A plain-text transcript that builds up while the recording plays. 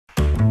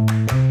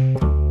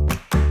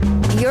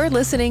You're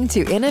listening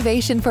to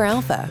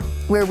Innovation4Alpha,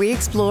 where we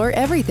explore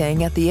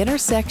everything at the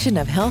intersection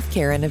of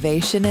healthcare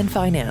innovation and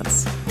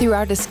finance. Through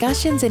our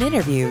discussions and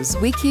interviews,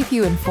 we keep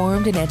you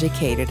informed and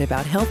educated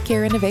about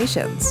healthcare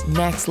innovations,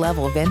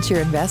 next-level venture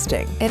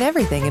investing, and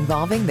everything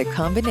involving the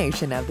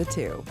combination of the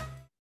two.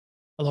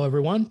 Hello,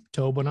 everyone.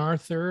 Tobin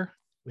Arthur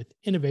with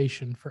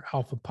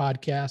Innovation4Alpha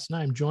podcast, and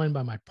I'm joined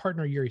by my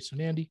partner, Yuri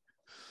Sernande.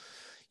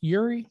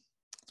 Yuri,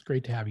 it's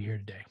great to have you here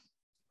today.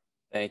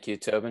 Thank you,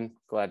 Tobin.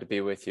 Glad to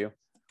be with you.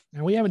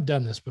 Now, we haven't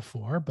done this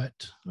before, but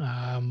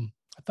I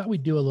thought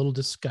we'd do a little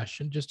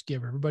discussion just to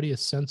give everybody a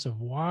sense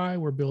of why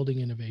we're building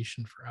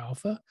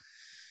Innovation4Alpha.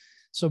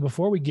 So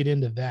before we get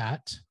into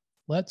that,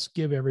 let's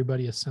give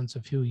everybody a sense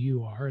of who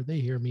you are.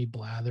 They hear me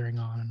blathering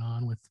on and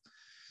on with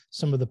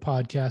some of the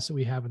podcasts that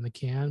we have in the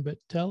can, but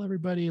tell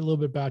everybody a little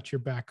bit about your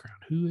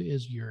background. Who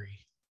is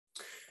Yuri?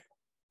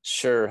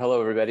 Sure. Hello,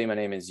 everybody. My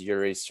name is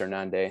Yuri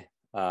Sernande.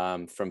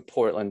 From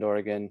Portland,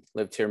 Oregon.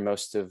 Lived here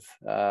most of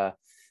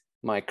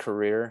my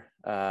career.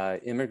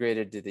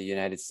 Immigrated to the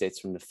United States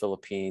from the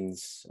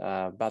Philippines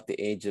about the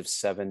age of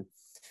 7,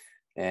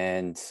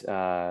 and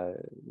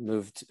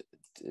moved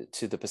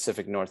to the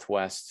Pacific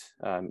Northwest,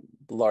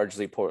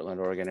 largely Portland,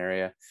 Oregon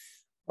area,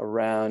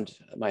 around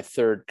my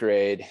 3rd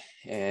grade.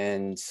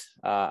 And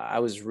I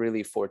was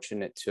really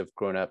fortunate to have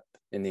grown up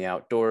in the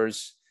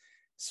outdoors.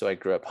 So I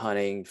grew up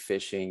hunting,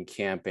 fishing,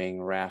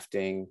 camping,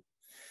 rafting,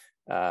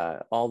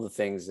 all the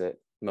things that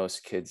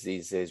most kids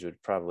these days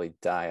would probably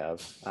die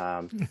of.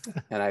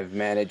 And I've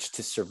managed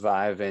to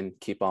survive and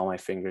keep all my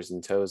fingers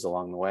and toes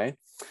along the way.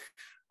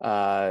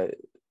 And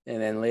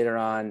then later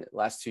on,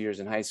 last 2 years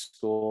in high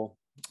school,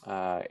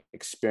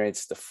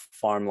 experienced the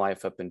farm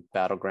life up in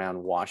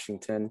Battleground,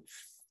 Washington.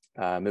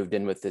 Moved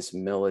in with this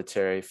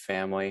military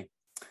family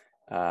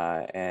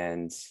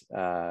and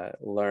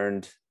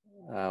learned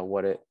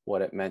what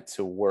it meant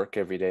to work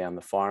every day on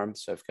the farm.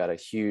 So I've got a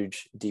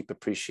huge, deep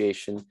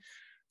appreciation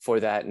for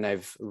that. And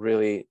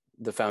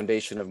the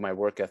foundation of my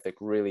work ethic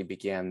really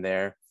began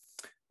there.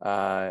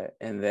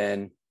 And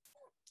then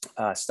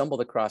stumbled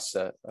across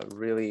a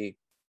really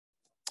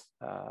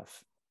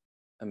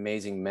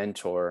amazing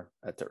mentor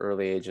at the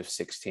early age of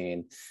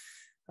 16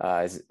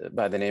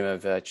 by the name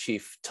of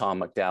Chief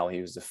Tom McDowell. He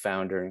was the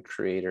founder and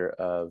creator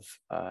of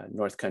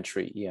North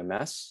Country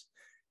EMS.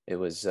 It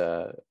was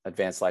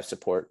advanced life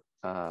support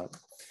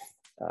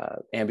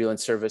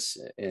ambulance service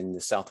in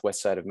the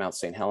southwest side of Mount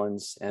St.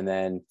 Helens. And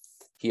then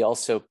he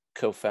also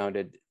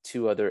co-founded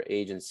 2 other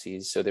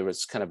agencies. So there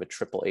was kind of a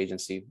triple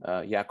agency,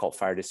 Yakult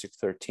Fire District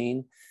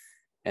 13.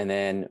 And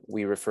then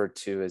we referred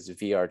to as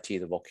VRT,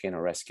 the Volcano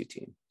Rescue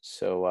Team.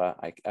 So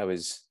I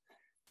was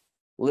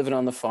living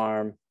on the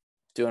farm,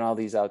 doing all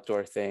these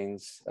outdoor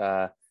things,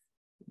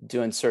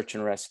 doing search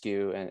and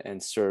rescue.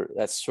 And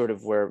that's sort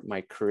of where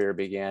my career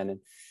began.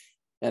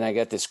 And I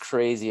got this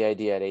crazy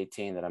idea at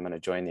 18 that I'm going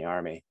to join the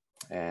Army.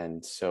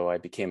 And so I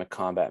became a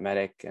combat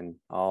medic, and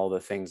all the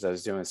things I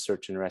was doing,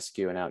 search and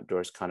rescue and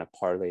outdoors, kind of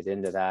parlayed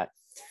into that.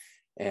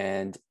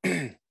 And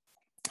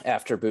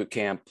after boot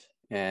camp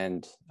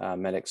and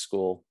medic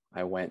school,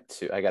 I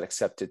got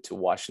accepted to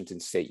Washington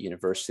State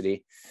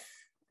University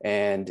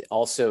and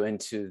also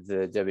into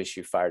the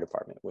WSU Fire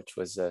Department, which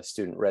was a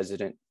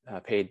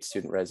paid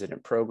student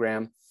resident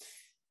program.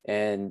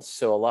 And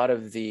so a lot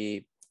of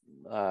the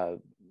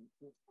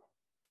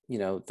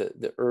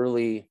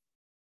early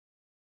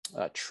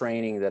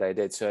training that I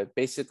did. So I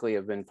basically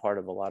have been part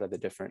of a lot of the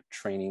different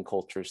training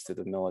cultures through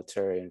the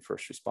military and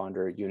first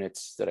responder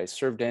units that I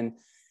served in.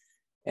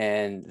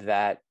 And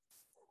that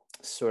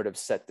sort of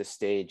set the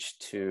stage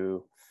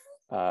to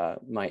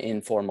my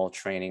informal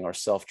training or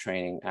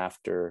self-training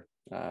after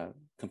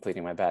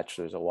completing my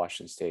bachelor's at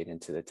Washington State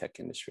into the tech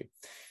industry.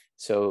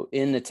 So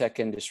in the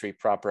tech industry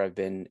proper, I've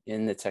been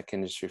in the tech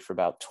industry for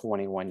about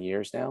 21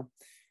 years now.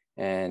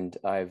 And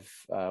I've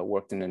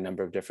worked in a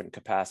number of different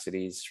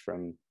capacities,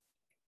 from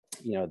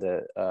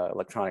the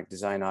electronic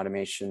design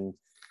automation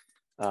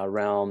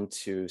realm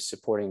to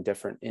supporting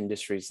different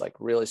industries like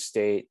real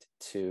estate,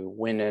 to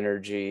wind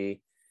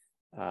energy,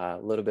 a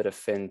little bit of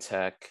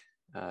fintech,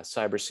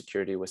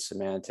 cybersecurity with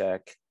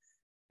Symantec,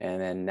 and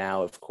then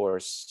now, of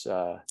course,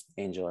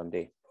 Angel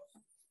MD.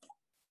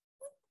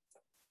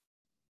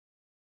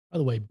 By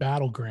the way,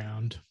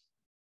 Battleground,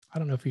 I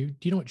don't know if do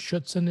you know what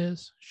Schutzen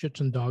is?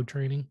 Schutzen dog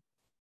training?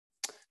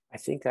 I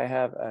think I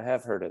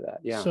have heard of that.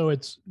 Yeah. So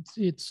it's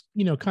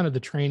kind of the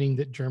training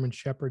that German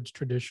Shepherds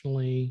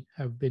traditionally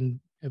have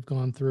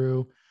gone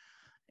through.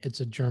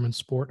 It's a German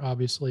sport,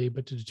 obviously,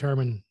 but to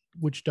determine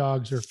which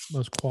dogs are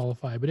most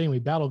qualified. But anyway,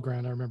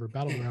 Battleground, I remember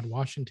Battleground,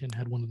 Washington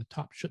had one of the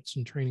top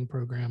Schutzen training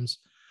programs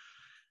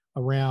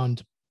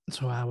around.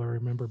 So I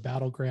remember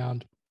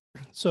Battleground.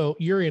 So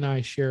Yuri and I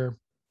share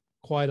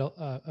quite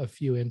a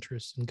few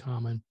interests in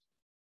common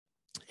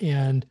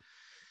and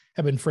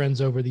have been friends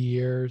over the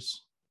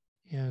years.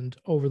 And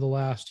over the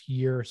last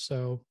year or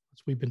so,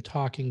 as we've been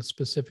talking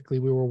specifically,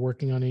 we were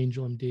working on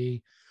Angel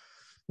MD,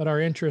 but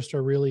our interests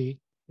are really,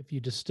 if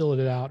you distill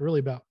it out, really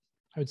about,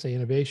 I would say,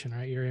 innovation,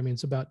 right? I mean,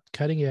 it's about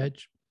cutting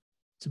edge.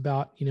 It's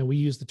about, we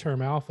use the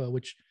term alpha,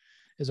 which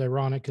is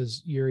ironic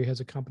because Yuri has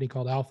a company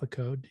called Alpha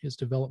Code, his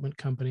development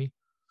company.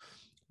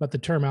 But the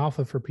term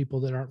alpha, for people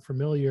that aren't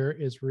familiar,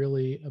 is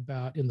really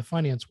about, in the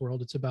finance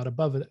world, it's about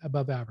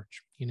above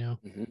average.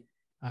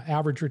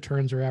 Average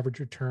returns are average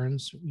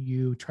returns.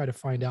 You try to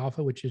find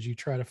alpha, which is you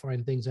try to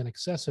find things in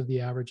excess of the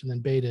average, and then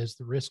beta is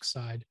the risk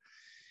side.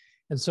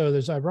 And so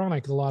there's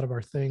ironic, a lot of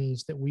our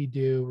things that we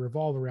do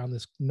revolve around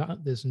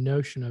this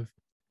notion of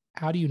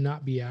how do you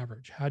not be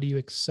average? How do you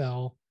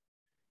excel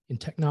in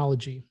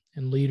technology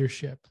and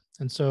leadership?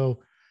 And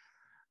so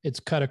it's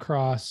cut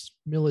across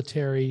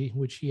military,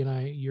 which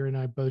Yuri and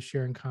I both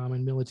share in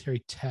common,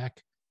 military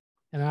tech,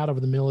 and out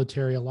of the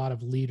military, a lot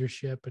of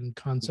leadership and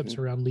concepts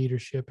around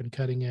leadership and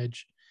cutting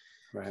edge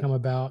come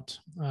about.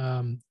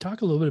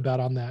 Talk a little bit about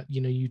on that.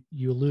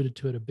 You alluded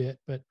to it a bit,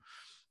 but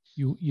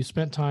you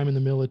spent time in the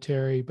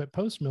military, but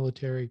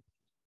post-military,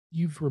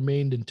 you've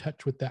remained in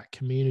touch with that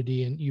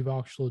community, and you've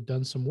actually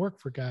done some work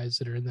for guys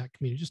that are in that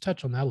community. Just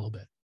touch on that a little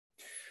bit.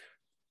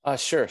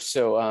 Sure.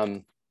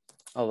 So,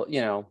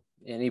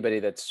 anybody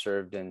that's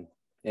served in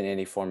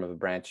any form of a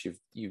branch,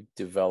 you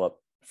develop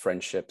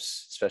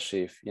friendships,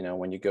 especially if,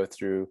 when you go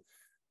through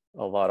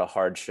a lot of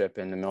hardship,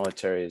 and the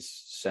military is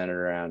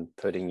centered around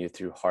putting you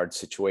through hard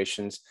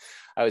situations.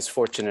 I was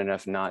fortunate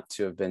enough not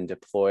to have been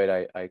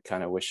deployed. I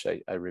kind of wish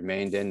I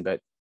remained in, but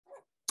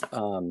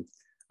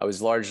I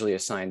was largely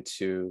assigned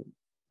to,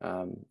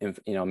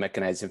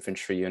 mechanized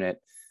infantry unit,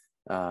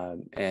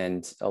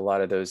 and a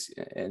lot of those,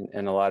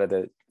 and a lot of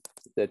the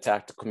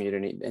tactical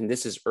community. And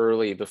this is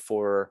early,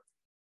 before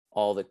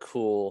all the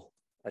cool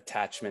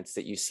attachments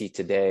that you see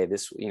today.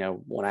 This,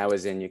 when I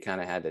was in, you kind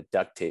of had to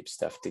duct tape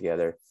stuff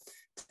together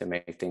to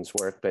make things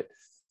work. But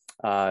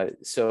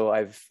so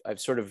I've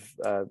sort of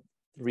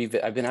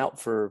I've been out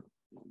for,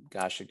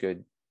 a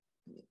good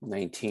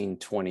 19,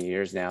 20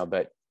 years now,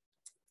 but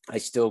I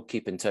still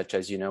keep in touch,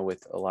 as you know,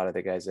 with a lot of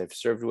the guys I've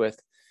served with.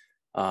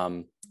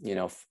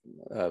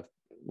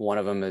 One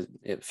of them,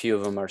 a few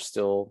of them are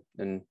still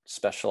in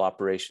special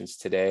operations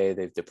today.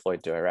 They've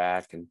deployed to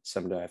Iraq and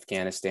some to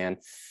Afghanistan.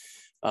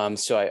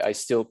 So I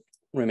still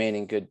remain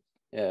in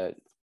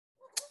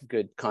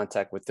good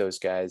contact with those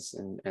guys,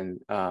 and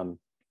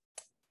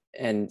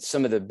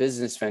some of the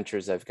business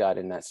ventures I've got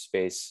in that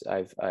space.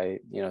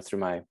 Through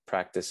my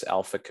practice,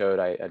 Alpha Code,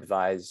 I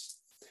advise.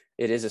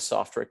 It is a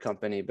software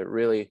company, but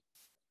really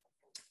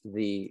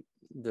the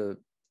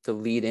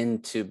lead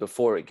into,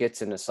 before it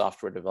gets into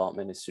software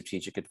development, is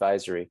strategic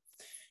advisory,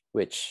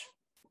 which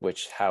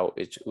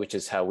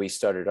is how we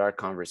started our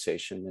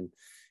conversation.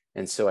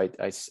 And so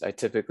I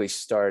typically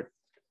start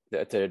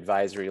at the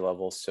advisory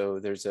level. So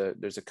there's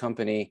a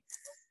company,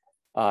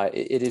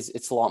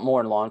 it's a lot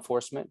more in law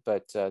enforcement,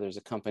 but there's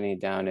a company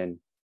down in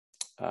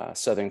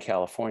Southern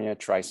California,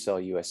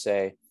 Tricell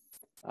USA.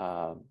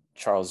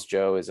 Charles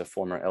Joe is a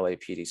former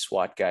LAPD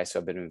SWAT guy. So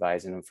I've been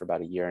advising him for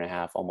about 1.5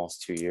 years,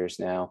 almost 2 years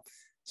now,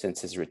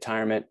 since his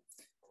retirement.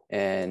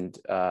 And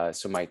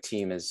so my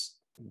team is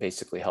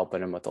basically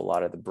helping him with a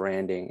lot of the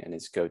branding and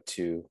his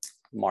go-to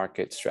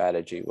market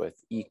strategy with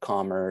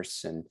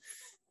e-commerce and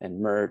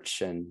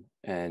merch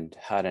and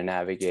how to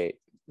navigate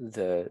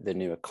the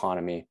new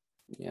economy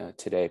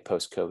today,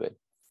 post-COVID.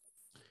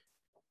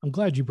 I'm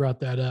glad you brought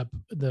that up,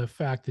 the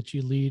fact that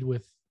you lead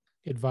with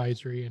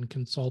advisory and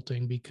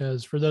consulting,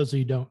 because for those of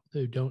you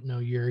who don't know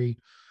Yuri,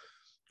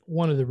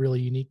 one of the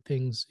really unique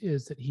things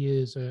is that he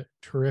is a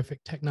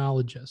terrific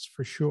technologist,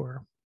 for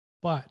sure,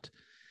 but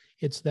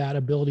it's that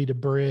ability to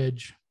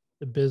bridge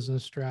the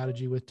business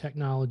strategy with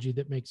technology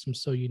that makes him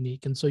so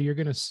unique. And so you're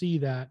going to see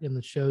that in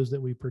the shows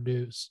that we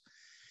produce.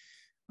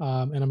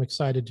 And I'm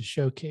excited to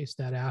showcase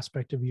that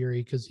aspect of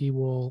Yuri, because he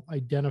will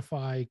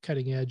identify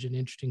cutting edge and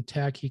interesting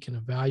tech. He can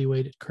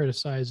evaluate it,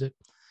 criticize it,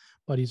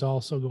 but he's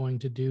also going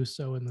to do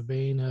so in the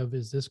vein of,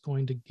 is this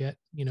going to get,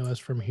 us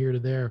from here to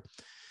there?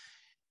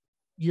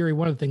 Yuri,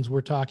 one of the things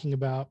we're talking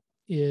about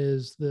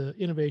is the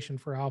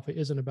Innovation4Alpha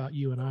isn't about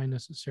you and I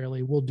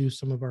necessarily. We'll do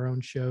some of our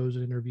own shows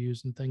and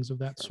interviews and things of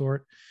that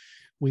sort.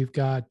 We've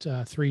got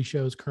 3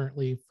 shows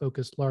currently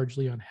focused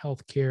largely on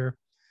healthcare,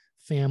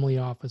 family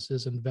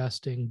offices,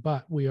 investing,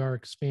 but we are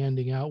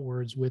expanding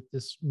outwards with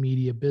this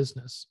media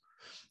business.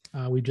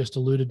 We just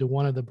alluded to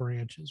one of the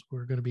branches.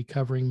 We're going to be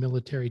covering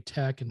military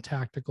tech and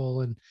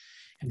tactical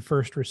and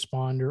first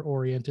responder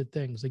oriented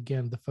things.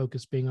 Again, the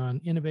focus being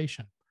on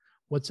innovation.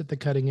 What's at the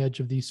cutting edge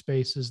of these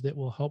spaces that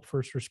will help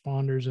first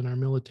responders in our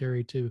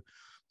military to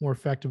more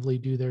effectively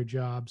do their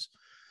jobs?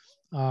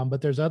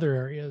 But there's other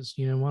areas,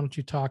 why don't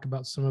you talk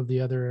about some of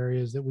the other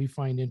areas that we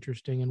find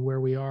interesting and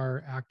where we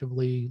are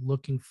actively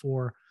looking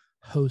for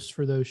hosts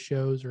for those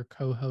shows or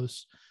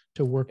co-hosts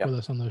to work with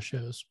us on those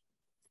shows?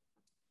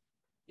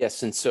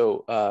 Yes. And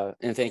so,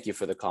 and thank you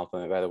for the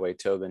compliment, by the way,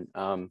 Tobin.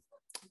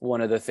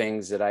 One of the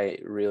things that I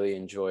really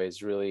enjoy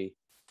is really,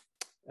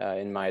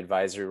 in my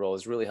advisory role,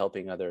 is really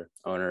helping other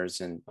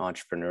owners and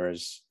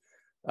entrepreneurs.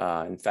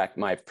 In fact,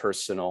 my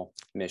personal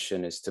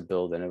mission is to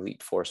build an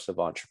elite force of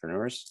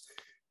entrepreneurs.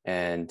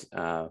 And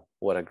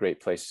what a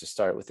great place to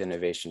start with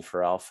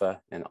Innovation4Alpha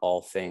and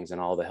all things and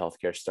all the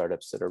healthcare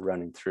startups that are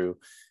running through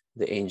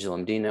the Angel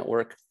MD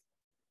network.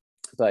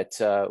 But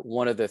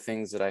one of the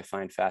things that I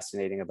find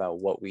fascinating about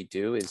what we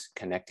do is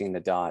connecting the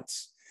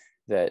dots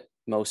that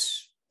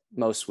most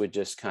would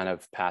just kind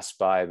of pass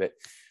by. But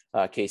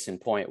case in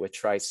point with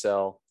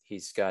Tricell,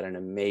 he's got an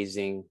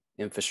amazing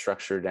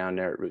infrastructure down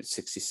there at Route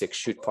 66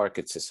 Shoot Park.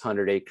 It's this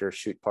 100-acre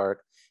shoot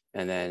park.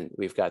 And then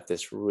we've got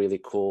this really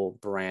cool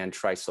brand,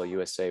 Tricell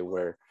USA,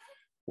 where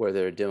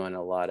they're doing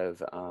a lot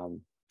of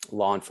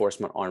law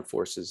enforcement, armed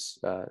forces,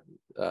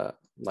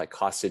 like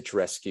hostage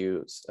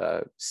rescues,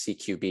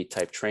 CQB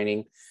type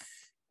training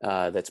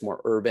that's more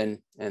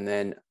urban. And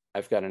then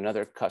I've got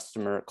another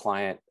customer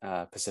client,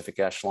 Pacific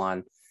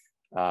Echelon.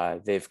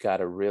 They've got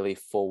a really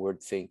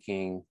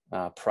forward-thinking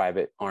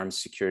private armed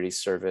security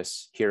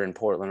service here in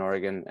Portland,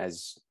 Oregon.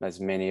 As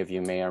many of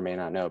you may or may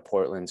not know,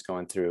 Portland's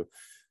going through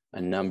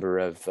a number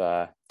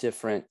of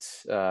different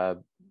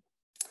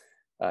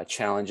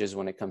challenges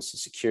when it comes to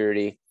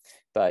security,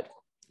 but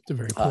it's a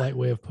very polite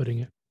way of putting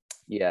it.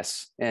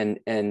 Yes, and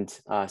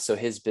so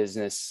his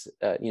business,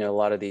 a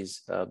lot of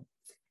these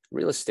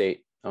real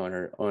estate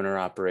owner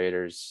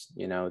operators,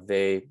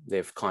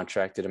 they've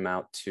contracted him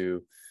out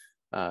to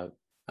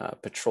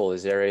patrol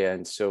his area,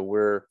 and so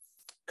we're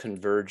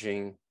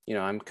converging.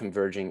 I'm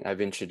converging.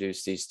 I've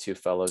introduced these two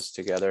fellows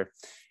together,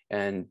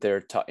 and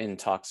they're in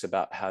talks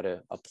about how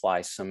to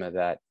apply some of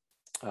that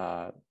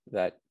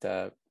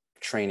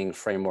training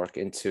framework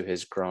into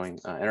his growing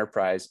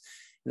enterprise.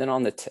 And then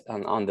on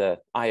the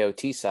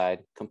IoT side,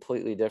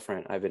 completely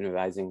different. I've been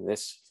advising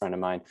this friend of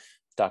mine,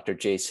 Dr.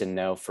 Jason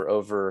No, for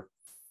over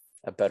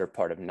a better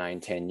part of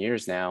 9-10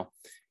 years now.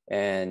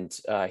 And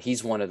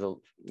he's one of the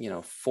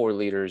 4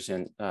 leaders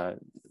and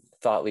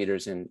thought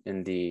leaders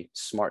in the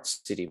smart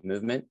city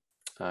movement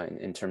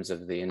in terms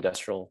of the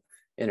industrial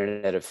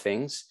Internet of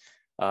Things.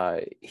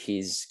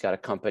 He's got a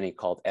company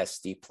called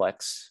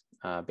SDplex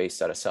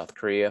based out of South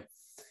Korea.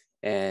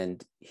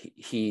 And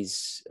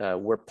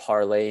we're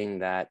parlaying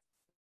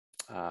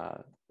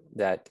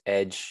that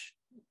edge,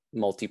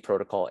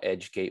 multi-protocol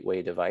edge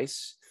gateway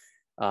device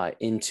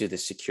into the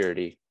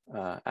security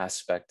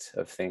aspect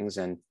of things.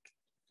 And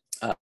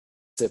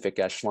Pacific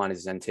Echelon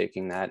is then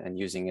taking that and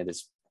using it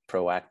as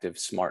proactive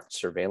smart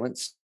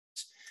surveillance.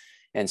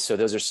 And so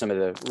those are some of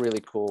the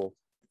really cool,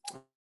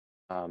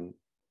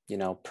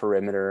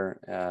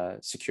 perimeter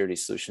security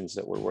solutions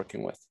that we're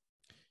working with.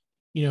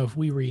 If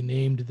we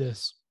renamed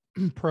this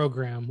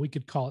program, we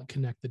could call it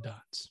Connect the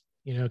Dots,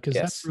 because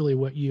Yes. That's really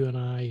what you and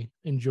I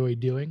enjoy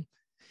doing.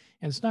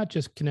 And it's not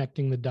just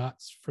connecting the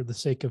dots for the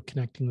sake of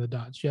connecting the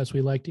dots. Yes,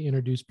 we like to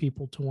introduce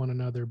people to one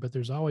another, but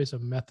there's always a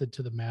method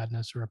to the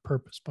madness or a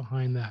purpose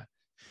behind that,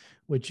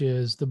 which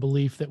is the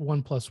belief that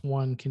 1 +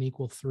 1 can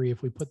equal 3.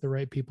 If we put the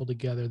right people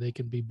together, they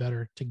can be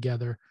better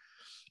together.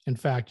 In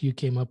fact, you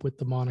came up with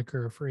the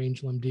moniker for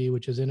Angel MD,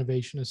 which is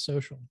innovation is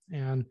social.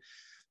 And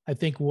I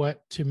think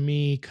what to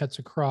me cuts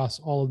across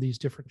all of these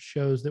different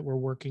shows that we're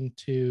working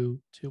to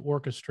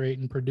orchestrate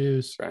and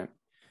produce, Right.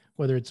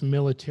 Whether it's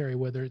military,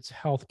 whether it's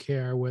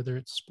healthcare, whether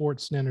it's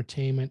sports and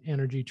entertainment,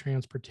 energy,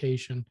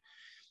 transportation,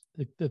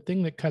 the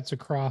thing that cuts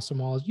across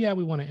them all is,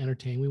 we want to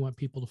entertain. We want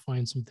people to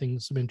find some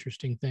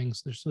interesting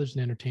things. There's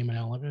an entertainment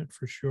element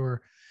for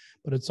sure,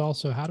 but it's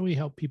also, how do we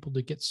help people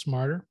to get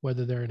smarter,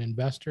 whether they're an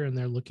investor and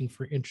they're looking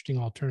for interesting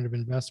alternative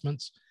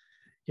investments,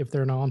 if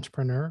they're an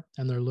entrepreneur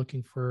and they're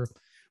looking for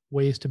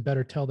ways to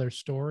better tell their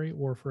story,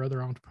 or for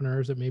other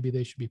entrepreneurs that maybe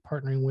they should be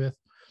partnering with.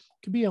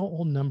 It could be a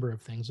whole number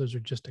of things. Those are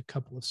just a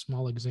couple of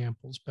small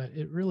examples, but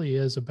it really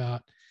is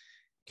about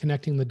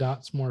connecting the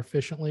dots more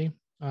efficiently.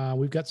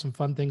 We've got some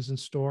fun things in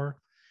store.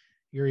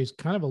 Yuri's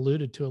kind of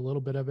alluded to a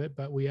little bit of it,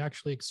 but we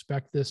actually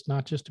expect this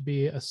not just to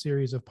be a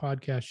series of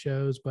podcast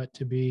shows, but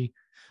to be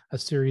a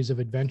series of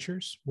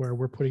adventures where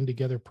we're putting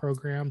together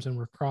programs and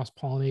we're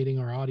cross-pollinating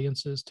our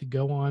audiences to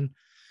go on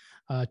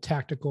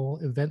tactical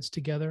events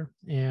together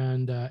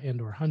and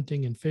or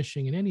hunting and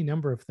fishing and any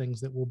number of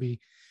things that we'll be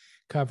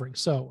covering.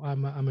 So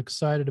I'm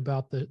excited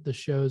about the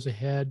shows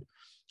ahead.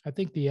 I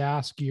think the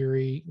ask,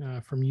 Yuri,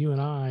 from you and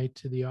I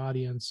to the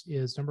audience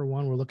is, number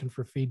one, we're looking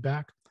for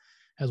feedback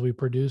as we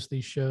produce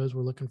these shows.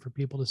 We're looking for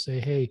people to say,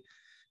 hey,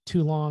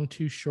 too long,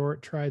 too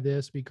short, try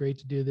this, be great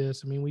to do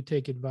this. I mean, we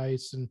take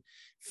advice and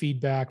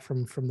feedback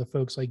from the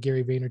folks like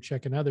Gary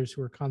Vaynerchuk and others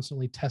who are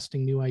constantly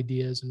testing new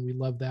ideas, and we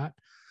love that.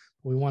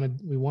 We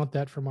want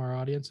that from our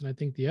audience. And I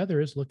think the other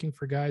is looking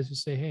for guys who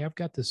say, hey, I've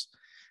got this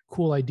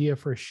cool idea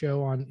for a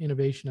show on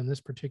innovation in this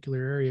particular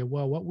area.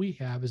 Well, what we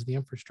have is the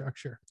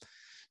infrastructure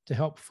to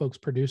help folks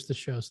produce the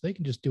show so they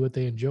can just do what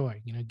they enjoy,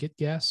 get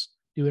guests,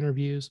 do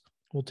interviews.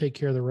 We'll take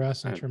care of the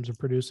rest in terms of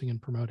producing and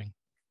promoting.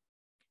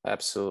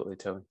 Absolutely,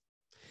 Toby.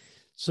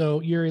 So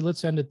Yuri,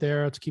 let's end it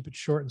there. Let's keep it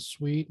short and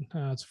sweet.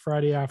 It's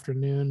Friday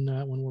afternoon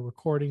when we're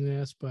recording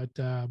this, but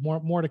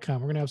more to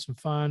come. We're going to have some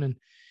fun. And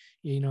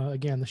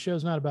again, the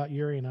show's not about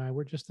Yuri and I.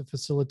 We're just the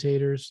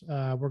facilitators.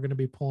 We're going to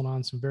be pulling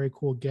on some very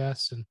cool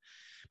guests and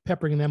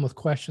peppering them with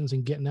questions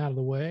and getting out of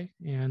the way.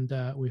 And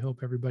we hope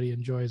everybody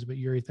enjoys. But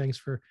Yuri, thanks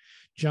for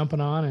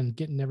jumping on and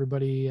getting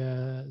everybody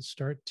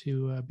start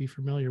to be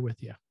familiar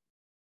with you.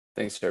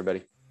 Thanks,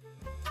 everybody.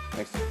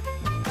 Thanks.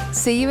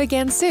 See you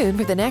again soon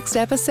for the next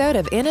episode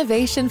of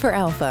Innovation for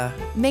Alpha.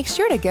 Make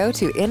sure to go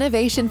to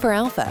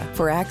Innovation4Alpha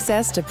for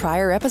access to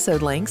prior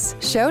episode links,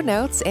 show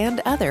notes,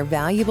 and other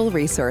valuable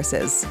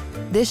resources.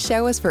 This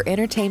show is for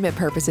entertainment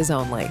purposes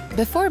only.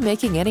 Before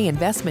making any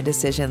investment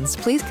decisions,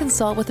 please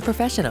consult with a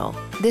professional.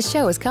 This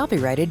show is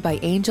copyrighted by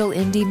Angel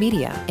Indie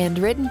Media, and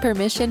written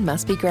permission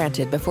must be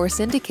granted before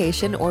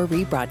syndication or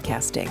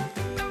rebroadcasting.